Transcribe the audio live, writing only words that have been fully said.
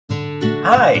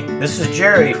Hi, this is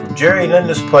Jerry from Jerry and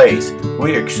Linda's Place.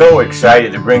 We are so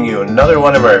excited to bring you another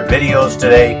one of our videos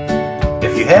today.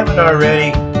 If you haven't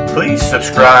already, please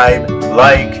subscribe,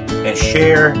 like, and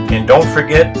share, and don't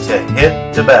forget to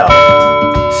hit the bell.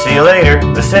 See you later.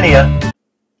 Vicinnia.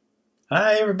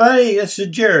 Hi everybody, this is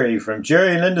Jerry from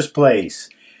Jerry and Linda's Place.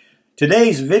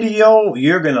 Today's video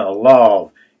you're gonna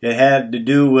love. It had to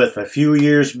do with a few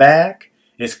years back.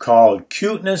 It's called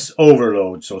Cuteness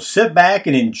Overload. So sit back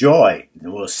and enjoy,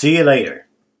 and we'll see you later.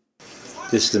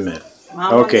 Just a minute.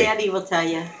 Mama and Daddy will tell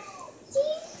you.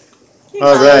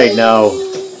 All right, now,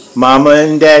 Mama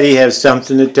and Daddy have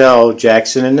something to tell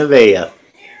Jackson and Nevaeh.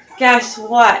 Guess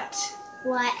what?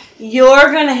 What?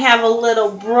 You're going to have a little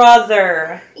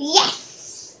brother.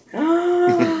 Yes!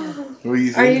 What do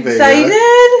you think, Are you baby?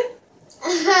 excited?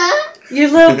 Uh-huh.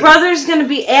 Your little brother's going to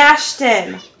be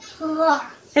Ashton.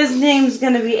 His name's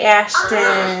going to be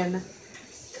Ashton.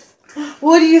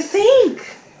 What do you think?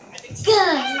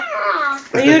 Good.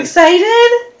 Are you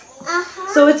excited?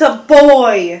 Uh-huh. So it's a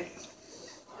boy.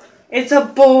 It's a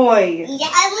boy. Yeah,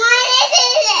 I wanted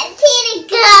it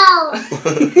to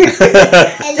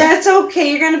go. That's okay.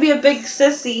 You're going to be a big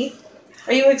sissy.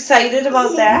 Are you excited about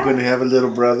You're that? going to have a little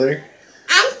brother?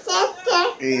 I'm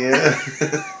sister. Yeah.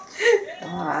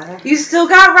 You still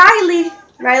got Riley.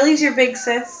 Riley's your big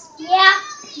sis. Yeah.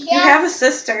 You have a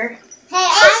sister. Hey,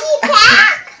 is she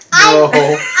back? No.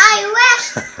 I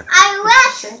wish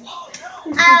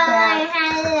I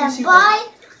had a boy.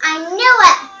 I knew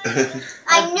it.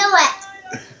 I knew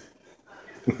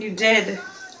it. You did.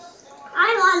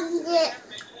 I wanted it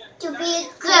to be a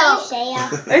girl.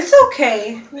 It's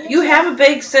okay. You have a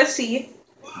big sissy.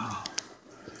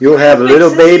 You'll have a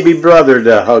little baby brother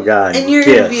to hug on And you're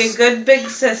kiss. going to be a good big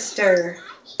sister.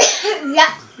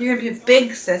 Yeah. You're going to be a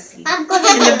big sissy. I'm gonna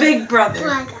And a big brother.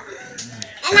 And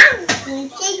I'm going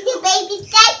to take the baby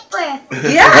diaper.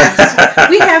 Yes.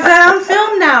 We have that on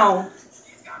film now.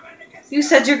 You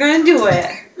said you're going to do it.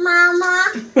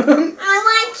 Mama, I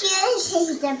want you to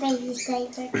take the baby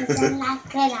diaper because I'm not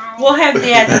good at it. We'll have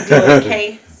Daddy do it,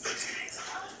 okay?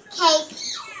 Cake.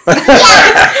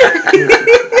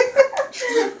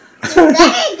 You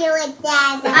better do it,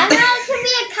 Dad. I want it to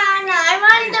be a Kana. I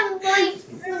want the boy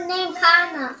named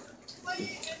Kana.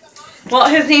 Well,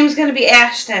 his name's going to be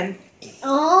Ashton.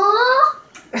 Oh,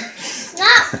 not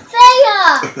fair.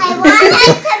 I want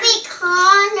it to be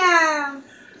Connor.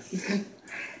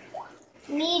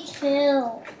 Me too.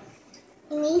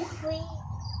 Me free.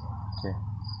 Okay.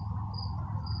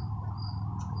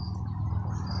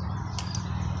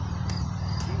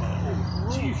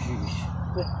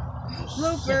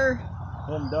 Blooper!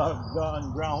 Them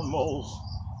doggone ground moles.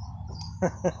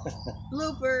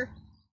 Blooper!